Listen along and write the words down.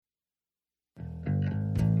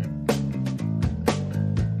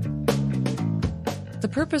The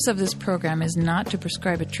purpose of this program is not to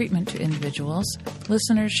prescribe a treatment to individuals.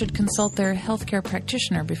 Listeners should consult their healthcare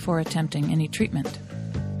practitioner before attempting any treatment.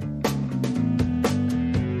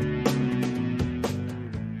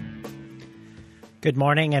 Good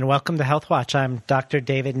morning and welcome to Health Watch. I'm Dr.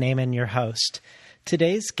 David Naiman, your host.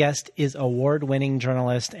 Today's guest is award-winning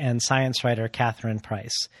journalist and science writer Catherine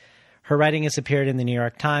Price. Her writing has appeared in the New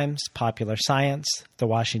York Times, Popular Science, The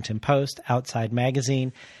Washington Post, Outside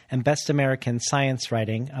Magazine, and Best American Science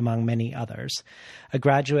Writing, among many others. A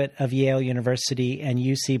graduate of Yale University and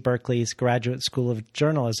UC Berkeley's Graduate School of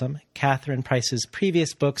Journalism, Catherine Price's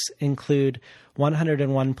previous books include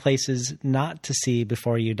 101 Places Not to See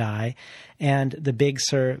Before You Die and The Big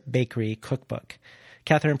Sur Bakery Cookbook.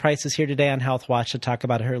 Catherine Price is here today on Health Watch to talk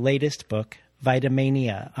about her latest book,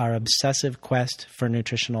 Vitamania, Our Obsessive Quest for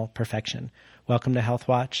Nutritional Perfection. Welcome to Health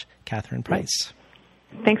Watch, Catherine Price.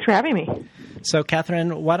 Thanks for having me. So,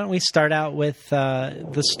 Catherine, why don't we start out with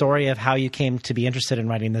the story of how you came to be interested in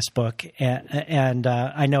writing this book? And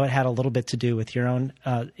I know it had a little bit to do with your own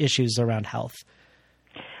issues around health.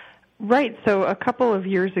 Right. So a couple of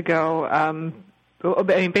years ago,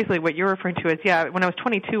 basically what you're referring to is, when I was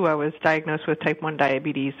 22, I was diagnosed with type 1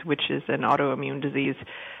 diabetes, which is an autoimmune disease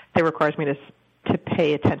that requires me to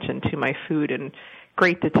pay attention to my food in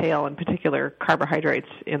great detail, in particular carbohydrates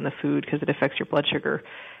in the food because it affects your blood sugar.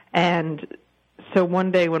 And so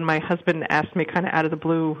one day when my husband asked me kind of out of the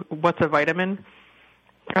blue, what's a vitamin?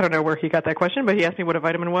 I don't know where he got that question, but he asked me what a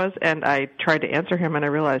vitamin was, and I tried to answer him, and I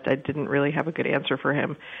realized I didn't really have a good answer for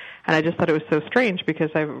him. And I just thought it was so strange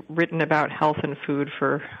because I've written about health and food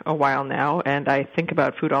for a while now, and I think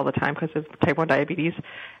about food all the time because of type 1 diabetes,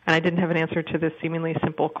 and I didn't have an answer to this seemingly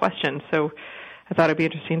simple question. So I thought it would be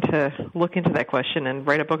interesting to look into that question and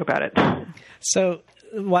write a book about it. So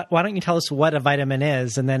why don't you tell us what a vitamin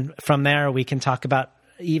is, and then from there we can talk about,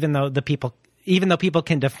 even though people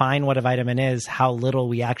can define what a vitamin is, how little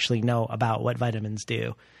we actually know about what vitamins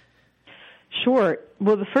do. Sure.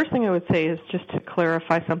 Well, the first thing I would say is just to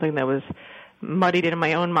clarify something that was muddied in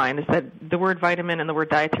my own mind, is that the word vitamin and the word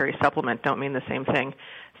dietary supplement don't mean the same thing.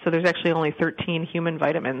 So there's actually only 13 human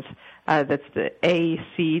vitamins. That's the A,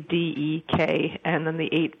 C, D, E, K, and then the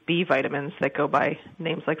 8 B vitamins that go by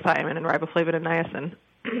names like thiamine and riboflavin and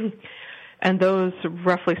niacin. And those,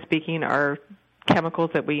 roughly speaking, are chemicals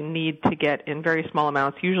that we need to get in very small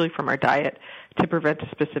amounts, usually from our diet, to prevent a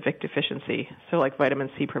specific deficiency. So like vitamin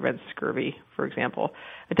C prevents scurvy, for example.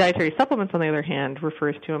 A dietary supplements, on the other hand,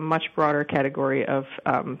 refers to a much broader category of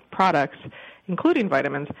products, including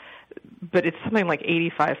vitamins, but it's something like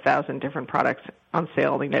 85,000 different products on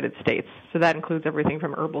sale in the United States. So that includes everything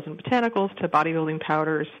from herbals and botanicals to bodybuilding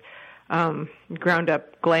powders, ground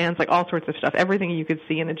up glands, like all sorts of stuff. Everything you could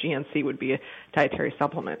see in a GNC would be a dietary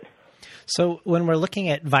supplement. So when we're looking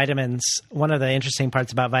at vitamins, one of the interesting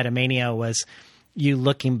parts about Vitamania was you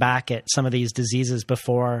looking back at some of these diseases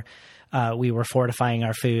before we were fortifying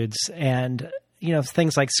our foods. And,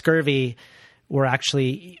 things like scurvy were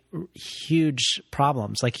actually huge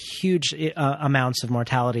problems, like huge amounts of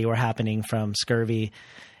mortality were happening from scurvy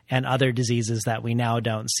and other diseases that we now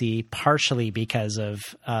don't see, partially because of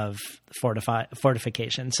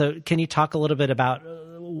fortification. So can you talk a little bit about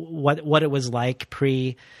what it was like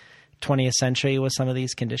pre-20th century with some of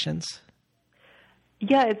these conditions?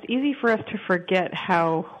 Yeah, it's easy for us to forget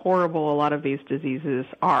how horrible a lot of these diseases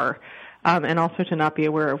are, and also to not be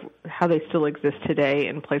aware of how they still exist today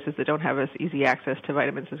in places that don't have as easy access to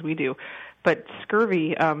vitamins as we do. But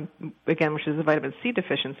scurvy, again, which is a vitamin C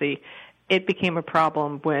deficiency, it became a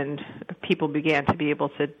problem when people began to be able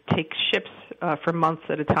to take ships for months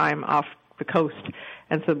at a time off the coast,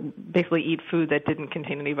 and so basically eat food that didn't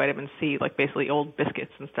contain any vitamin C, like basically old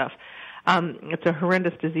biscuits and stuff. It's a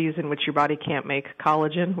horrendous disease in which your body can't make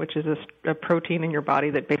collagen, which is a protein in your body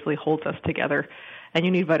that basically holds us together, and you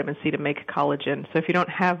need vitamin C to make collagen. So if you don't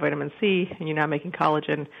have vitamin C and you're not making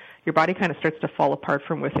collagen, your body kind of starts to fall apart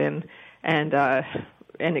from within, and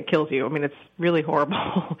it kills you. I mean, it's really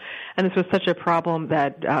horrible. And this was such a problem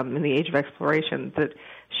that in the age of exploration, that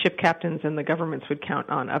ship captains and the governments would count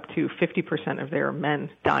on up to 50% of their men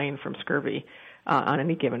dying from scurvy on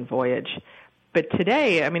any given voyage. But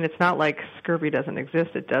today, I mean, it's not like scurvy doesn't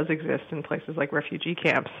exist. It does exist in places like refugee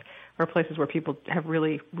camps or places where people have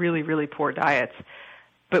really, really, really poor diets.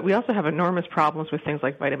 But we also have enormous problems with things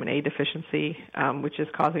like vitamin A deficiency, which is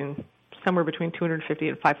causing somewhere between 250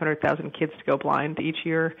 and 500,000 kids to go blind each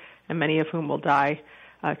year, and many of whom will die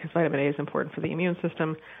because vitamin A is important for the immune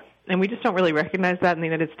system. And we just don't really recognize that in the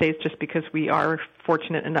United States just because we are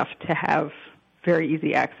fortunate enough to have very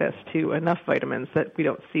easy access to enough vitamins that we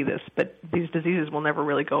don't see this. But these diseases will never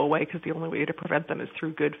really go away because the only way to prevent them is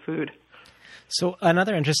through good food. So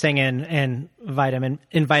another interesting in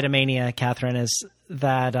Vitamania, Catherine, is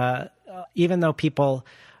that even though people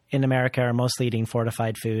in America are mostly eating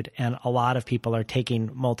fortified food and a lot of people are taking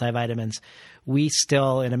multivitamins, we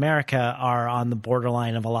still in America are on the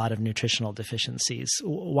borderline of a lot of nutritional deficiencies.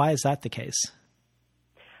 Why is that the case?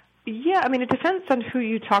 Yeah, I mean, it depends on who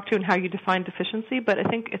you talk to and how you define deficiency, but I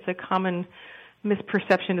think it's a common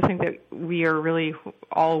misperception to think that we are really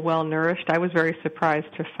all well-nourished. I was very surprised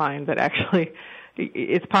to find that actually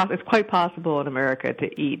it's quite possible in America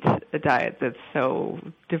to eat a diet that's so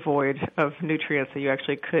devoid of nutrients that you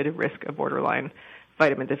actually could risk a borderline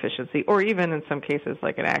vitamin deficiency, or even in some cases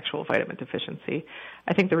like an actual vitamin deficiency.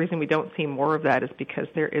 I think the reason we don't see more of that is because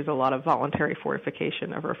there is a lot of voluntary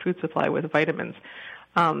fortification of our food supply with vitamins.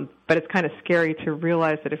 But it's kind of scary to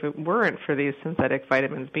realize that if it weren't for these synthetic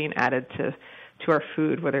vitamins being added to our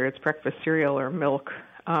food, whether it's breakfast cereal or milk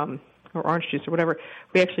or orange juice or whatever,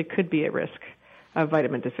 we actually could be at risk of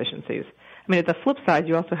vitamin deficiencies. I mean, at the flip side,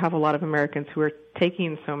 you also have a lot of Americans who are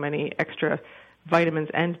taking so many extra vitamins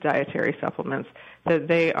and dietary supplements that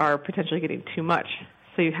they are potentially getting too much.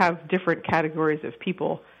 So you have different categories of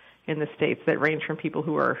people in the states that range from people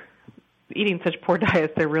who are eating such poor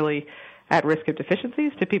diets they're really at risk of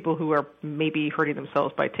deficiencies to people who are maybe hurting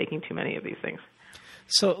themselves by taking too many of these things.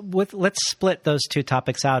 So let's split those two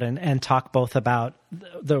topics out and talk both about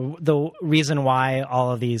the reason why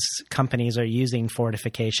all of these companies are using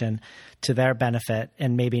fortification to their benefit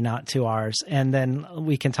and maybe not to ours. And then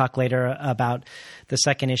we can talk later about the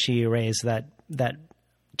second issue you raised, that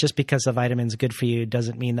just because a vitamin is good for you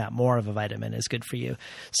doesn't mean that more of a vitamin is good for you.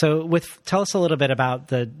 So tell us a little bit about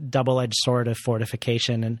the double-edged sword of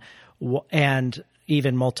fortification and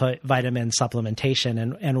even multivitamin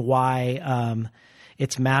supplementation and why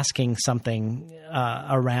it's masking something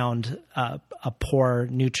around a poor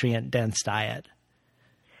nutrient-dense diet.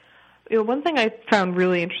 You know, one thing I found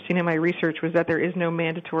really interesting in my research was that there is no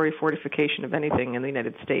mandatory fortification of anything in the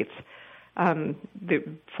United States. The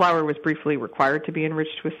flour was briefly required to be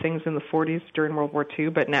enriched with things in the 40s during World War II,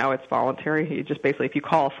 but now it's voluntary. You just basically, if you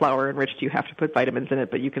call flour enriched, you have to put vitamins in it,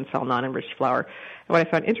 but you can sell non-enriched flour. And what I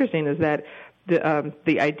found interesting is that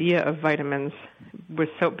the idea of vitamins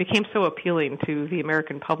became so appealing to the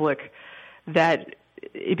American public that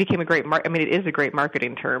it became it is a great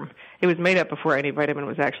marketing term. It was made up before any vitamin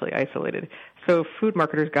was actually isolated. So food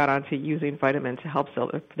marketers got onto using vitamin to help sell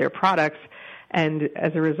their products, and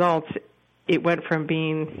as a result, it went from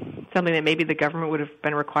being something that maybe the government would have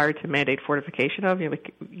been required to mandate fortification of.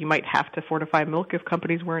 You might have to fortify milk if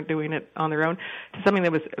companies weren't doing it on their own, to something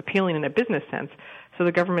that was appealing in a business sense. So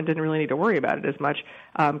the government didn't really need to worry about it as much.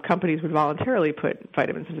 Companies would voluntarily put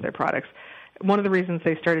vitamins into their products. One of the reasons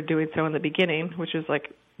they started doing so in the beginning, which is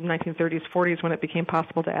like 1930s, 40s, when it became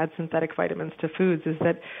possible to add synthetic vitamins to foods, is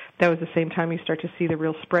that was the same time you start to see the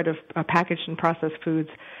real spread of packaged and processed foods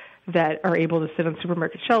that are able to sit on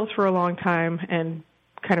supermarket shelves for a long time and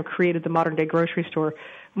kind of created the modern-day grocery store.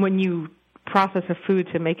 When you process a food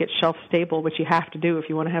to make it shelf-stable, which you have to do if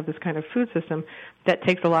you want to have this kind of food system, that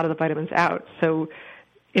takes a lot of the vitamins out. So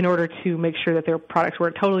in order to make sure that their products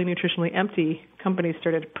weren't totally nutritionally empty, companies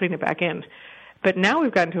started putting it back in. But now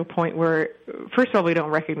we've gotten to a point where, first of all, we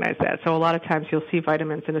don't recognize that. So a lot of times you'll see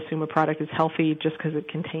vitamins and assume a product is healthy just because it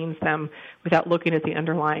contains them without looking at the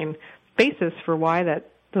underlying basis for why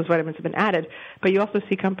those vitamins have been added. But you also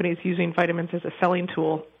see companies using vitamins as a selling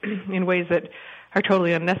tool in ways that are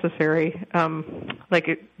totally unnecessary, like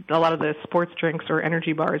a lot of the sports drinks or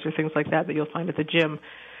energy bars or things like that you'll find at the gym,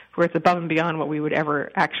 where it's above and beyond what we would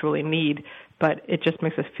ever actually need, but it just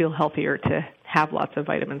makes us feel healthier to have lots of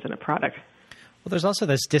vitamins in a product. Well, there's also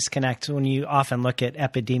this disconnect when you often look at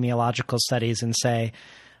epidemiological studies and say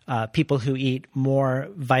people who eat more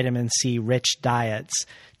vitamin C rich diets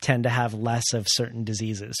tend to have less of certain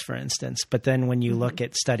diseases, for instance. But then when you look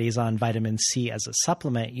at studies on vitamin C as a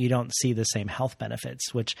supplement, you don't see the same health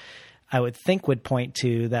benefits, which I would think would point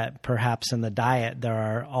to that perhaps in the diet there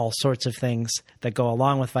are all sorts of things that go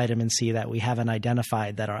along with vitamin C that we haven't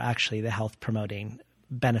identified that are actually the health promoting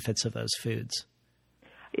benefits of those foods.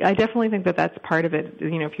 I definitely think that that's part of it.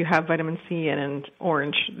 You know, if you have vitamin C in an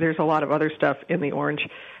orange, there's a lot of other stuff in the orange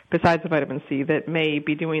besides the vitamin C that may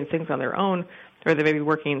be doing things on their own, or they may be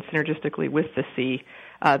working synergistically with the C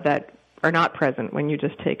that are not present when you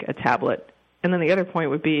just take a tablet. And then the other point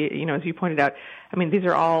would be, you know, as you pointed out, I mean, these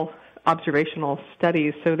are all observational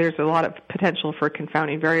studies, so there's a lot of potential for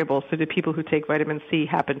confounding variables. So do people who take vitamin C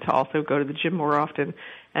happen to also go to the gym more often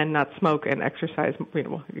and not smoke and exercise,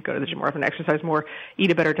 go to the gym more often, exercise more,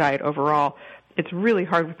 eat a better diet overall? It's really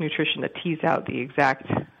hard with nutrition to tease out the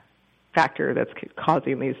exact factor that's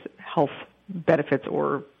causing these health benefits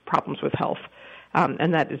or problems with health.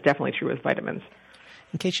 And that is definitely true with vitamins.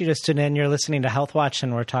 In case you just tuned in, you're listening to Health Watch,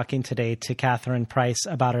 and we're talking today to Catherine Price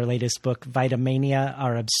about her latest book, Vitamania,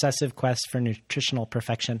 Our Obsessive Quest for Nutritional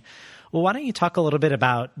Perfection. Well, why don't you talk a little bit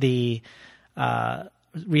about the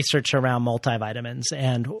research around multivitamins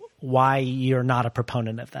and why you're not a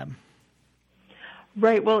proponent of them?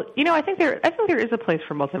 Right. Well, I think there is a place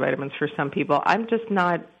for multivitamins for some people. I'm just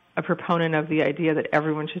not a proponent of the idea that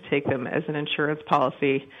everyone should take them as an insurance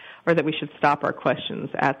policy, or that we should stop our questions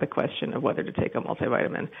at the question of whether to take a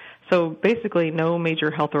multivitamin. So basically, no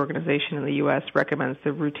major health organization in the U.S. recommends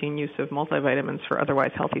the routine use of multivitamins for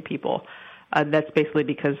otherwise healthy people. That's basically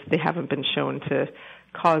because they haven't been shown to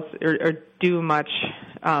cause or do much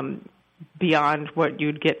beyond what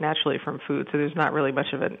you'd get naturally from food. So there's not really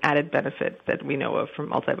much of an added benefit that we know of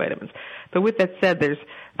from multivitamins. But with that said, there's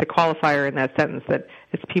the qualifier in that sentence that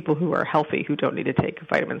it's people who are healthy who don't need to take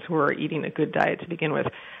vitamins, who are eating a good diet to begin with.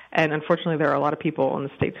 And unfortunately, there are a lot of people in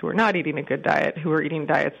the States who are not eating a good diet, who are eating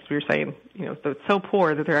diets, we were saying, that's so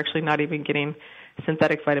poor that they're actually not even getting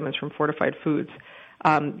synthetic vitamins from fortified foods.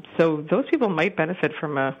 So those people might benefit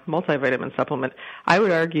from a multivitamin supplement. I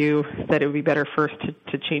would argue that it would be better first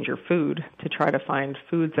to change your food, to try to find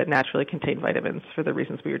foods that naturally contain vitamins for the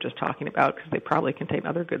reasons we were just talking about, because they probably contain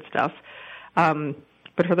other good stuff.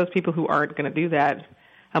 But for those people who aren't going to do that,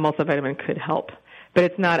 a multivitamin could help. But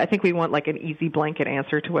it's not, I think we want like an easy blanket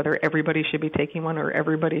answer to whether everybody should be taking one or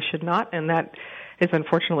everybody should not, and that is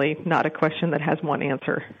unfortunately not a question that has one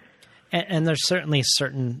answer. And there's certainly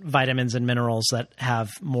certain vitamins and minerals that have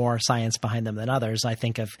more science behind them than others. I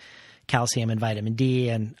think of calcium and vitamin D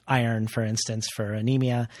and iron, for instance, for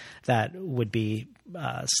anemia, that would be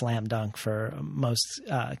slam dunk for most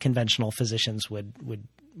conventional physicians would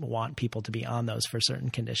want people to be on those for certain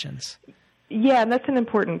conditions. Yeah, and that's an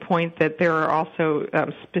important point, that there are also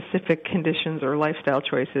specific conditions or lifestyle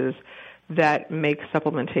choices that make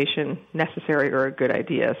supplementation necessary or a good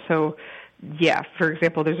idea. So, yeah, for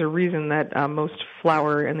example, there's a reason that most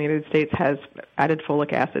flour in the United States has added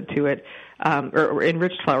folic acid to it, or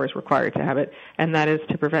enriched flour is required to have it, and that is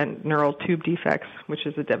to prevent neural tube defects, which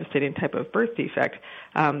is a devastating type of birth defect,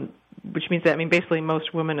 which means that, basically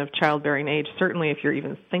most women of childbearing age, certainly if you're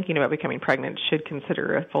even thinking about becoming pregnant, should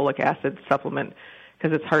consider a folic acid supplement,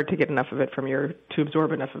 because it's hard to get enough of it to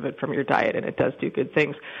absorb enough of it from your diet, and it does do good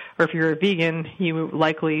things. Or if you're a vegan,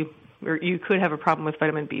 you could have a problem with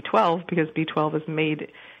vitamin B12, because B12 is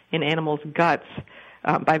made in animals' guts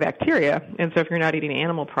by bacteria. And so if you're not eating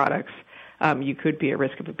animal products, you could be at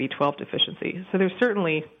risk of a B12 deficiency. So there's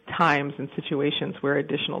certainly times and situations where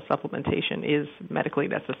additional supplementation is medically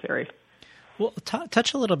necessary. Well,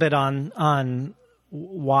 touch a little bit on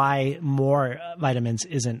why more vitamins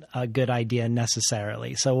isn't a good idea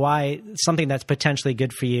necessarily. So why something that's potentially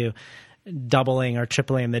good for you, doubling or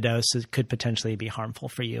tripling the dose could potentially be harmful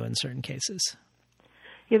for you in certain cases.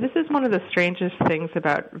 Yeah, this is one of the strangest things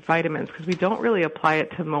about vitamins, because we don't really apply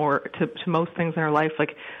it to most things in our life.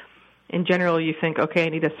 Like in general, you think, okay, I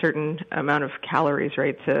need a certain amount of calories,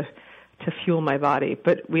 right, to fuel my body.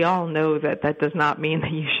 But we all know that does not mean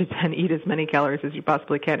that you should then eat as many calories as you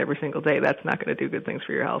possibly can every single day. That's not going to do good things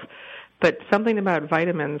for your health. But something about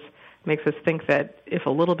vitamins makes us think that if a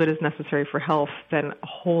little bit is necessary for health, then a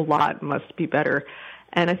whole lot must be better.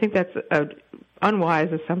 And I think that's an unwise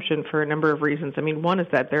assumption for a number of reasons. One is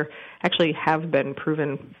that there actually have been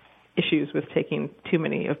proven issues with taking too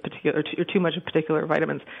much of particular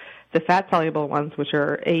vitamins. The fat-soluble ones, which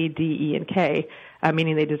are A, D, E, and K,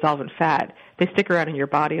 meaning they dissolve in fat, they stick around in your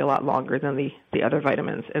body a lot longer than the other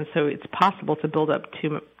vitamins. And so it's possible to build up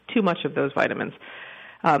too much of those vitamins,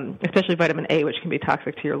 especially vitamin A, which can be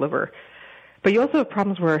toxic to your liver. But you also have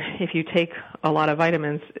problems where if you take a lot of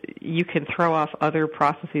vitamins, you can throw off other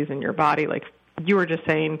processes in your body. Like you were just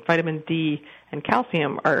saying, vitamin D and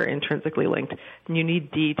calcium are intrinsically linked, and you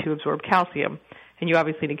need D to absorb calcium, and you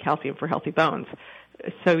obviously need calcium for healthy bones.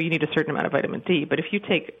 So you need a certain amount of vitamin D. But if you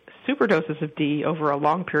take super doses of D over a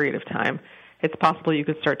long period of time, it's possible you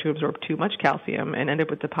could start to absorb too much calcium and end up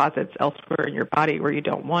with deposits elsewhere in your body where you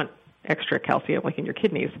don't want extra calcium, like in your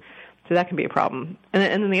kidneys. So that can be a problem. And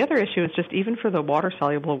then the other issue is just even for the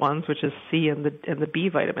water-soluble ones, which is C and the B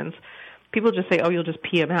vitamins, people just say, oh, you'll just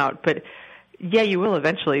pee them out. But yeah, you will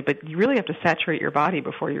eventually, but you really have to saturate your body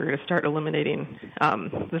before you're going to start eliminating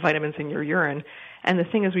the vitamins in your urine. And the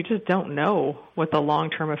thing is, we just don't know what the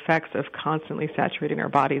long-term effects of constantly saturating our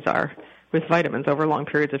bodies are with vitamins over long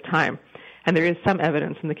periods of time. And there is some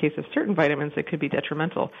evidence in the case of certain vitamins that could be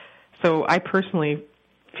detrimental. So I personally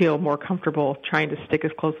feel more comfortable trying to stick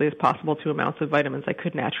as closely as possible to amounts of vitamins I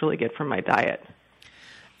could naturally get from my diet.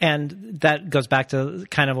 And that goes back to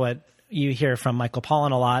kind of what you hear from Michael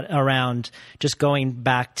Pollan a lot around just going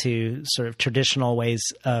back to sort of traditional ways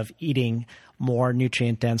of eating more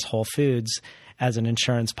nutrient-dense whole foods as an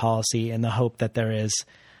insurance policy in the hope that there is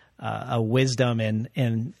a wisdom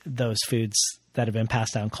in those foods that have been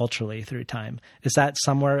passed down culturally through time. Is that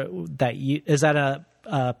somewhere that is that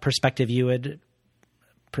a perspective you would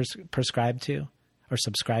prescribe to or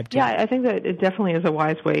subscribe to? Yeah, I think that it definitely is a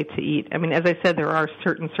wise way to eat. I mean, as I said, there are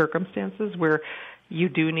certain circumstances where you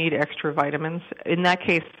do need extra vitamins. In that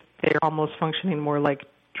case, they're almost functioning more like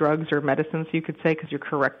drugs or medicines, you could say, because you're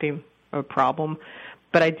correcting a problem.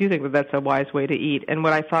 But I do think that that's a wise way to eat. And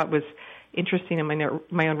what I thought was interesting in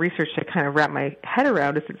my own research to kind of wrap my head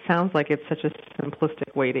around is it sounds like it's such a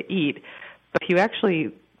simplistic way to eat. But if you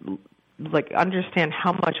actually understand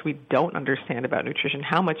how much we don't understand about nutrition,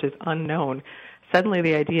 how much is unknown, suddenly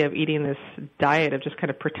the idea of eating this diet of just kind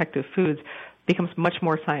of protective foods becomes much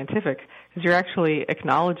more scientific because you're actually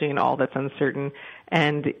acknowledging all that's uncertain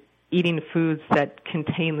and eating foods that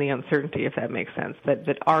contain the uncertainty, if that makes sense,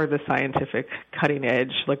 that are the scientific cutting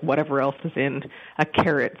edge, like whatever else is in a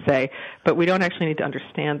carrot, say. But we don't actually need to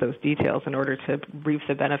understand those details in order to reap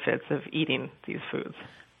the benefits of eating these foods.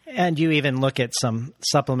 And you even look at some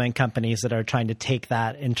supplement companies that are trying to take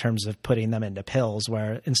that in terms of putting them into pills,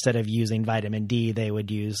 where instead of using vitamin D, they would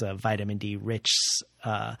use a vitamin D-rich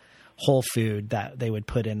whole food that they would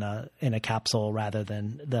put in a capsule rather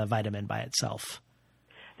than the vitamin by itself.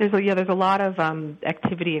 There's a lot of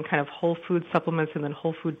activity in kind of whole food supplements and then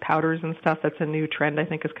whole food powders and stuff. That's a new trend I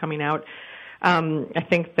think is coming out. I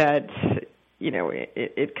think that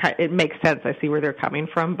it makes sense. I see where they're coming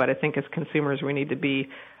from, but I think as consumers we need to be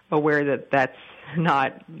aware that that's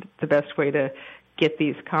not the best way to get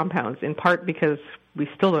these compounds, in part because we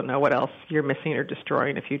still don't know what else you're missing or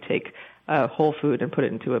destroying if you take a whole food and put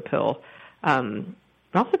it into a pill.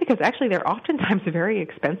 Also because actually they're oftentimes very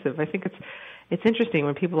expensive. I think it's interesting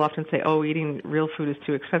when people often say, oh, eating real food is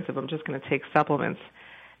too expensive, I'm just going to take supplements.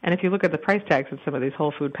 And if you look at the price tags of some of these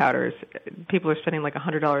whole food powders, people are spending like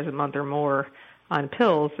 $100 a month or more on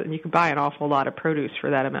pills, and you can buy an awful lot of produce for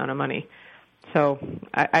that amount of money. So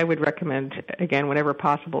I would recommend, again, whenever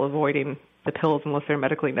possible, avoiding the pills unless they're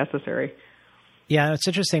medically necessary. Yeah, it's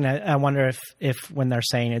interesting. I wonder if when they're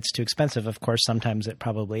saying it's too expensive, of course, sometimes it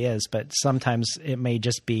probably is, but sometimes it may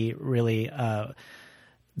just be really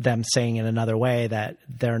them saying in another way that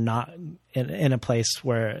they're not in a place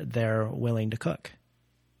where they're willing to cook.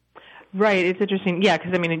 Right. It's interesting. Yeah,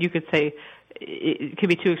 because, I mean, you could say it could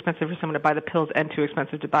be too expensive for someone to buy the pills and too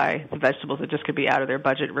expensive to buy the vegetables. It just could be out of their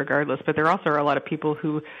budget regardless. But there also are a lot of people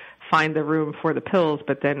who find the room for the pills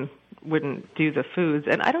but then wouldn't do the foods.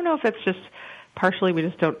 And I don't know if that's just partially we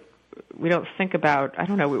don't think about, I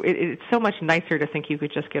don't know, it's so much nicer to think you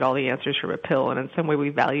could just get all the answers from a pill, and in some way we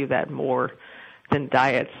value that more than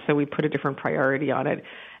diets, so we put a different priority on it.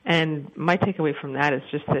 And my takeaway from that is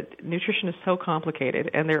just that nutrition is so complicated,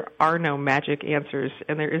 and there are no magic answers,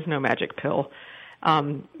 and there is no magic pill. I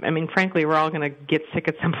mean, frankly, we're all going to get sick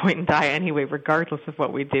at some point and die anyway, regardless of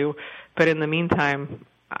what we do. But in the meantime,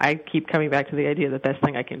 I keep coming back to the idea the best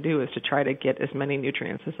thing I can do is to try to get as many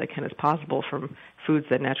nutrients as I can as possible from foods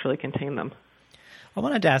that naturally contain them. I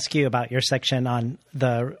wanted to ask you about your section on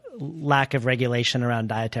the lack of regulation around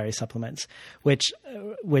dietary supplements, which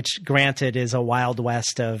granted is a wild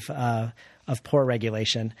west of poor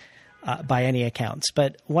regulation by any accounts.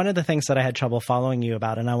 But one of the things that I had trouble following you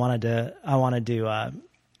about, and I wanted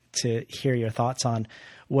to hear your thoughts on,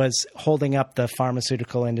 was holding up the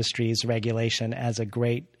pharmaceutical industry's regulation as a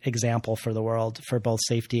great example for the world for both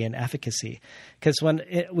safety and efficacy. Because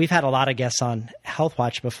we've had a lot of guests on Health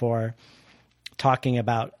Watch before talking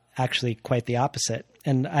about actually quite the opposite.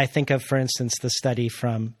 And I think of, for instance, the study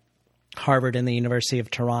from Harvard and the University of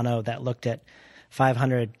Toronto that looked at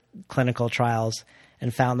 500 clinical trials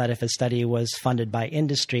and found that if a study was funded by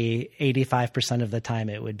industry, 85% of the time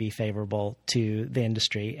it would be favorable to the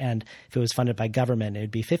industry. And if it was funded by government, it would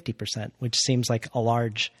be 50%, which seems like a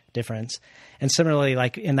large difference. And similarly,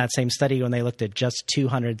 like in that same study, when they looked at just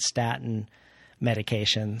 200 statin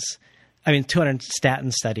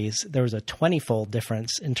studies, there was a 20-fold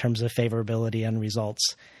difference in terms of favorability and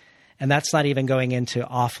results. And that's not even going into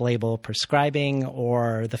off-label prescribing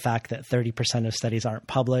or the fact that 30% of studies aren't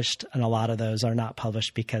published, and a lot of those are not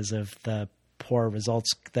published because of the poor results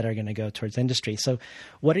that are going to go towards industry. So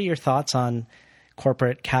what are your thoughts on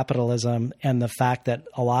corporate capitalism and the fact that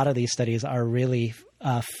a lot of these studies are really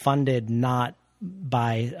funded not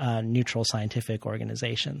by neutral scientific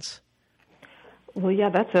organizations? Well, yeah,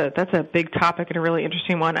 that's a big topic and a really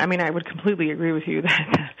interesting one. I mean, I would completely agree with you that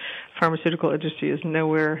the pharmaceutical industry is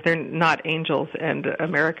nowhere. They're not angels, and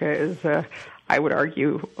America is, I would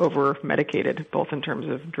argue, over-medicated, both in terms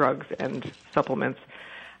of drugs and supplements.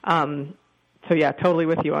 So, yeah, totally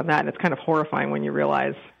with you on that. And it's kind of horrifying when you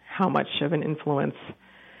realize how much of an influence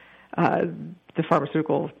the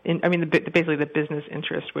pharmaceutical, basically the business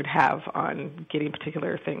interest would have on getting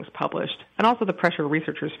particular things published. And also the pressure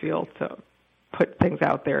researchers feel to put things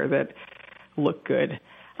out there that look good.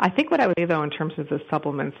 I think what I would say, though, in terms of the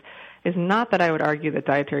supplements, is not that I would argue that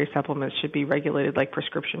dietary supplements should be regulated like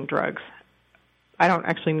prescription drugs. I don't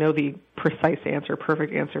actually know the precise answer,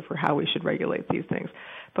 perfect answer for how we should regulate these things.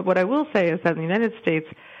 But what I will say is that in the United States,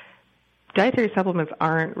 dietary supplements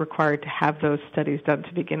aren't required to have those studies done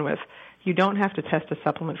to begin with. You don't have to test a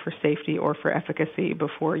supplement for safety or for efficacy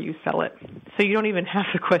before you sell it. So you don't even have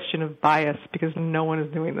the question of bias because no one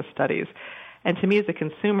is doing the studies. And to me as a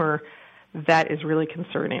consumer, that is really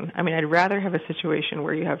concerning. I mean, I'd rather have a situation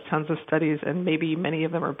where you have tons of studies and maybe many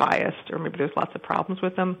of them are biased or maybe there's lots of problems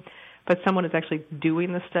with them, but someone is actually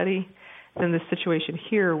doing the study than the situation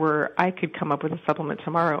here where I could come up with a supplement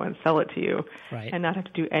tomorrow and sell it to you and not have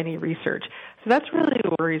to do any research. So that's really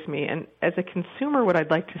what worries me. And as a consumer, what I'd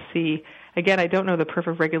like to see, again, I don't know the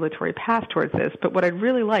perfect regulatory path towards this, but what I'd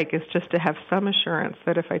really like is just to have some assurance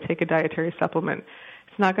that if I take a dietary supplement,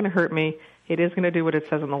 it's not going to hurt me, it is going to do what it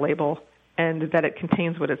says on the label, and that it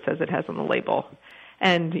contains what it says it has on the label.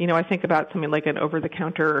 And, I think about something like an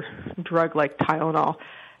over-the-counter drug like Tylenol.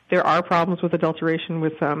 There are problems with adulteration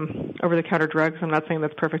with over-the-counter drugs. I'm not saying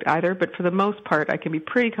that's perfect either, but for the most part, I can be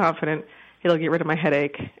pretty confident it'll get rid of my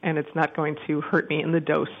headache, and it's not going to hurt me in the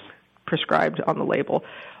dose prescribed on the label.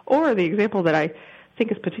 Or the example that I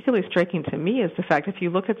think is particularly striking to me is the fact if you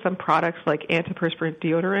look at some products like antiperspirant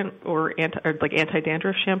deodorant or like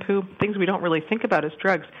anti-dandruff shampoo, things we don't really think about as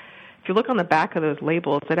drugs, if you look on the back of those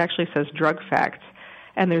labels, it actually says drug facts.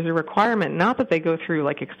 And there's a requirement, not that they go through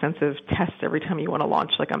like extensive tests every time you want to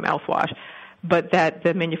launch like a mouthwash, but that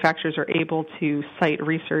the manufacturers are able to cite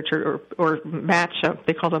research or match,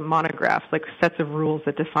 they call them monographs, like sets of rules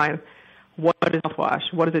that define what is mouthwash,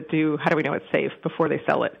 what does it do, how do we know it's safe before they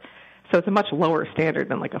sell it. So it's a much lower standard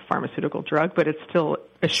than like a pharmaceutical drug, but it still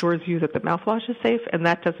assures you that the mouthwash is safe, and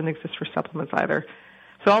that doesn't exist for supplements either.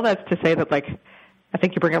 So all that's to say that I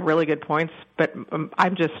think you bring up really good points, but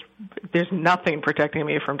there's nothing protecting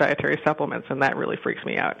me from dietary supplements, and that really freaks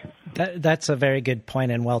me out. That's a very good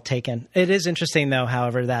point and well taken. It is interesting, though,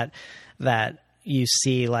 however, that you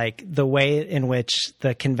see like the way in which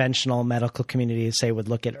the conventional medical community, say, would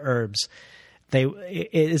look at herbs. It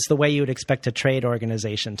is the way you would expect a trade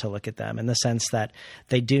organization to look at them, in the sense that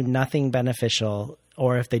they do nothing beneficial,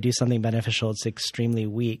 or if they do something beneficial, it's extremely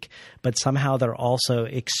weak, but somehow they're also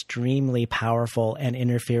extremely powerful and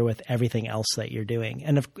interfere with everything else that you're doing.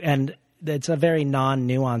 And it's a very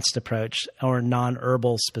non-nuanced approach or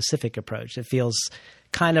non-herbal specific approach. It feels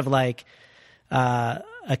kind of like a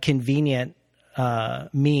convenient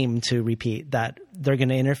meme to repeat, that they're going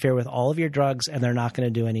to interfere with all of your drugs and they're not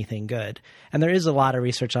going to do anything good. And there is a lot of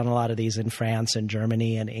research on a lot of these in France and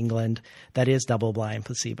Germany and England that is double-blind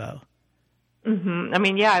placebo. Mm-hmm. I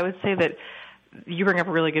mean, yeah, I would say that you bring up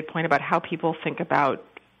a really good point about how people think about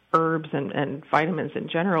herbs and vitamins in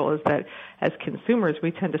general, is that as consumers,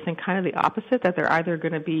 we tend to think kind of the opposite, that they're either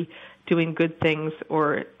going to be doing good things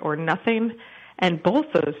or nothing. And both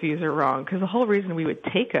those views are wrong, because the whole reason we would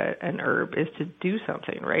take an herb is to do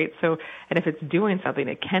something, right? So, and if it's doing something,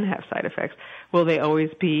 it can have side effects. Will they always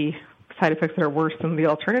be side effects that are worse than the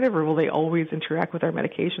alternative, or will they always interact with our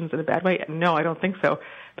medications in a bad way? No, I don't think so,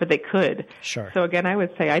 but they could. Sure. So again, I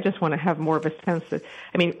would say I just want to have more of a sense that,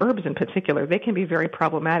 herbs in particular, they can be very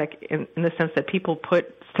problematic in the sense that people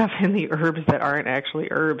put stuff in the herbs that aren't actually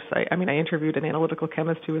herbs. I interviewed an analytical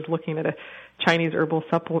chemist who was looking at a Chinese herbal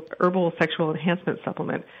sexual enhancement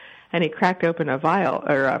supplement, and he cracked open a vial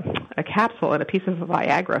or a capsule, and a piece of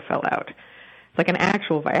Viagra fell out. It's like an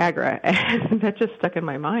actual Viagra, and that just stuck in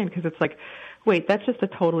my mind, because it's like, wait, that's just a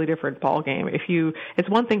totally different ballgame. It's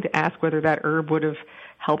one thing to ask whether that herb would have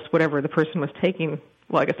helped whatever the person was taking.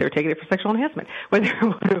 Well, I guess they were taking it for sexual enhancement, whether it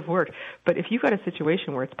would have worked. But if you've got a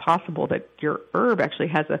situation where it's possible that your herb actually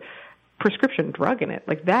has a prescription drug in it,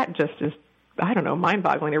 like that just is, I don't know,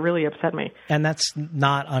 mind-boggling. It really upset me. And that's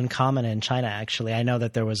not uncommon in China, actually. I know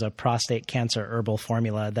that there was a prostate cancer herbal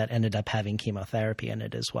formula that ended up having chemotherapy in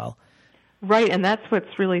it as well. Right, and that's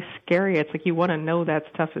what's really scary. It's like you want to know that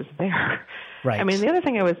stuff is there. Right. The other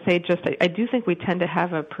thing I would say, I do think we tend to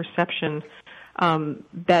have a perception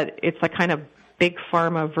that it's like kind of big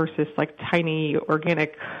pharma versus like tiny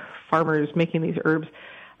organic farmers making these herbs.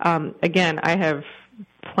 Again, I have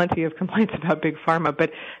plenty of complaints about big pharma, but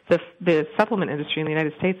the supplement industry in the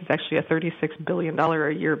United States is actually a $36 billion a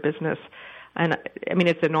year business. And I mean,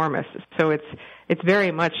 it's enormous. So it's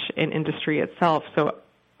very much an industry itself. So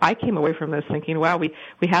I came away from this thinking, wow, we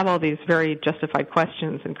have all these very justified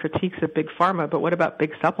questions and critiques of big pharma, but what about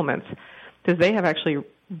big supplements? Because they have actually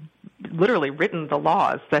literally written the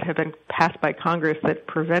laws that have been passed by Congress that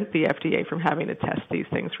prevent the FDA from having to test these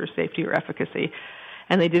things for safety or efficacy.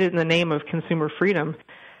 And they did it in the name of consumer freedom.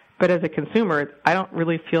 But as a consumer, I don't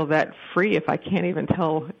really feel that free if I can't even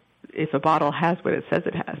tell if a bottle has what it says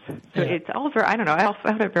it has. So It's all very, I don't know, I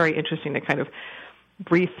found it very interesting to kind of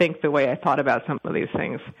rethink the way I thought about some of these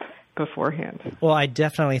things beforehand. Well, I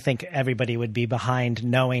definitely think everybody would be behind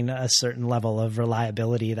knowing a certain level of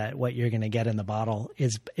reliability that what you're going to get in the bottle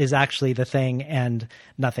is actually the thing and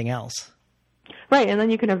nothing else. Right, and then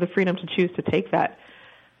you can have the freedom to choose to take that.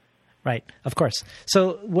 Right, of course.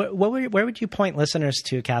 So where would you point listeners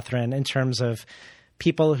to, Catherine, in terms of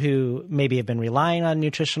people who maybe have been relying on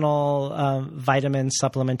nutritional vitamin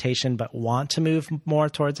supplementation but want to move more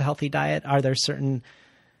towards a healthy diet? Are there certain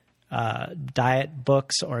diet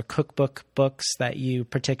books or cookbook books that you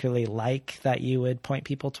particularly like that you would point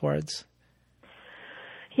people towards?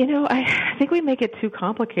 You know, I think we make it too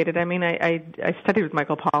complicated. I mean, I studied with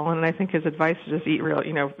Michael Pollan, and I think his advice to just eat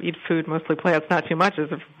food, mostly plants, not too much, is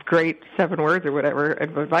a great 7 words or whatever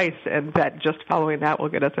of advice, and that just following that will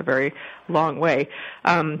get us a very long way.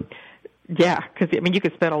 Yeah, because I mean, you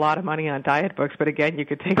could spend a lot of money on diet books, but again, you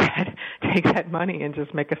could take that money and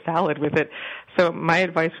just make a salad with it. So my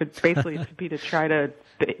advice would basically be to try to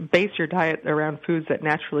base your diet around foods that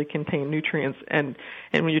naturally contain nutrients, and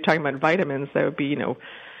when you're talking about vitamins, that would be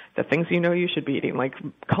the things you should be eating, like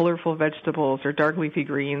colorful vegetables or dark leafy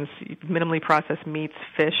greens, minimally processed meats,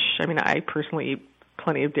 fish. I mean, I personally eat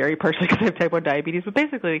plenty of dairy, partially because I have type 1 diabetes, but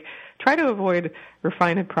basically try to avoid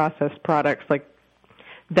refined and processed products. Like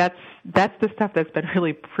that's the stuff that's been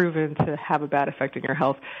really proven to have a bad effect on your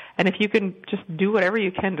health. And if you can just do whatever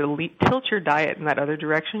you can to tilt your diet in that other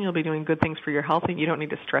direction, you'll be doing good things for your health, and you don't need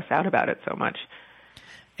to stress out about it so much.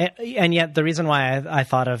 And yet the reason why I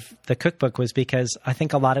thought of the cookbook was because I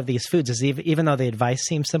think a lot of these foods, is even though the advice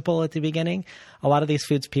seems simple at the beginning, a lot of these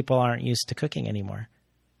foods people aren't used to cooking anymore.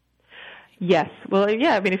 Yes. Well,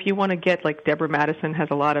 yeah, I mean, if you want to get, like, Deborah Madison has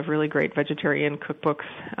a lot of really great vegetarian cookbooks,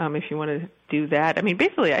 if you want to do that. I mean,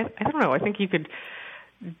 basically, I don't know, I think you could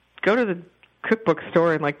go to the cookbook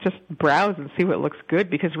store and, like, just browse and see what looks good,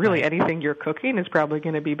 because really anything you're cooking is probably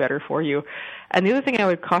going to be better for you. And the other thing I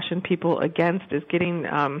would caution people against is getting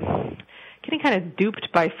kind of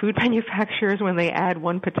duped by food manufacturers when they add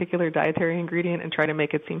one particular dietary ingredient and try to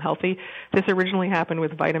make it seem healthy. This originally happened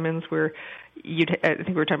with vitamins, where I think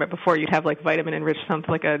we were talking about before, you'd have like vitamin enriched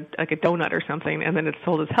something like a donut or something, and then it's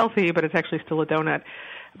sold as healthy, but it's actually still a donut.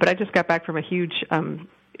 But I just got back from a huge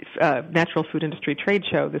natural food industry trade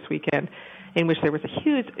show this weekend, in which there was a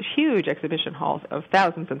huge exhibition hall of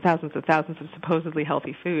thousands and thousands and thousands of supposedly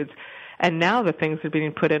healthy foods. And now the things that are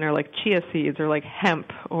being put in are like chia seeds or like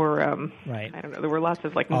hemp or, I don't know, there were lots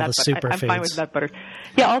of like all nut butter. I'm fine with nut butter.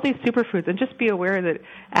 Yeah, all these superfoods. And just be aware that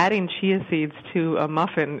adding chia seeds to a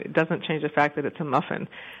muffin doesn't change the fact that it's a muffin.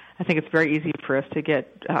 I think it's very easy for us to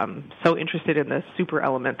get so interested in the super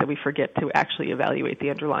element that we forget to actually evaluate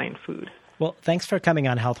the underlying food. Well, thanks for coming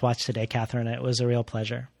on Health Watch today, Catherine. It was a real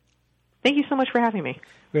pleasure. Thank you so much for having me.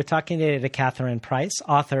 We're talking today to Catherine Price,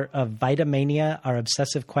 author of Vitamania, Our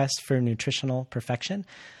Obsessive Quest for Nutritional Perfection.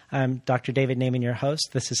 I'm Dr. David Naiman, your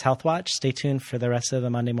host. This is Health Watch. Stay tuned for the rest of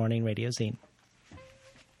the Monday Morning Radio Zine.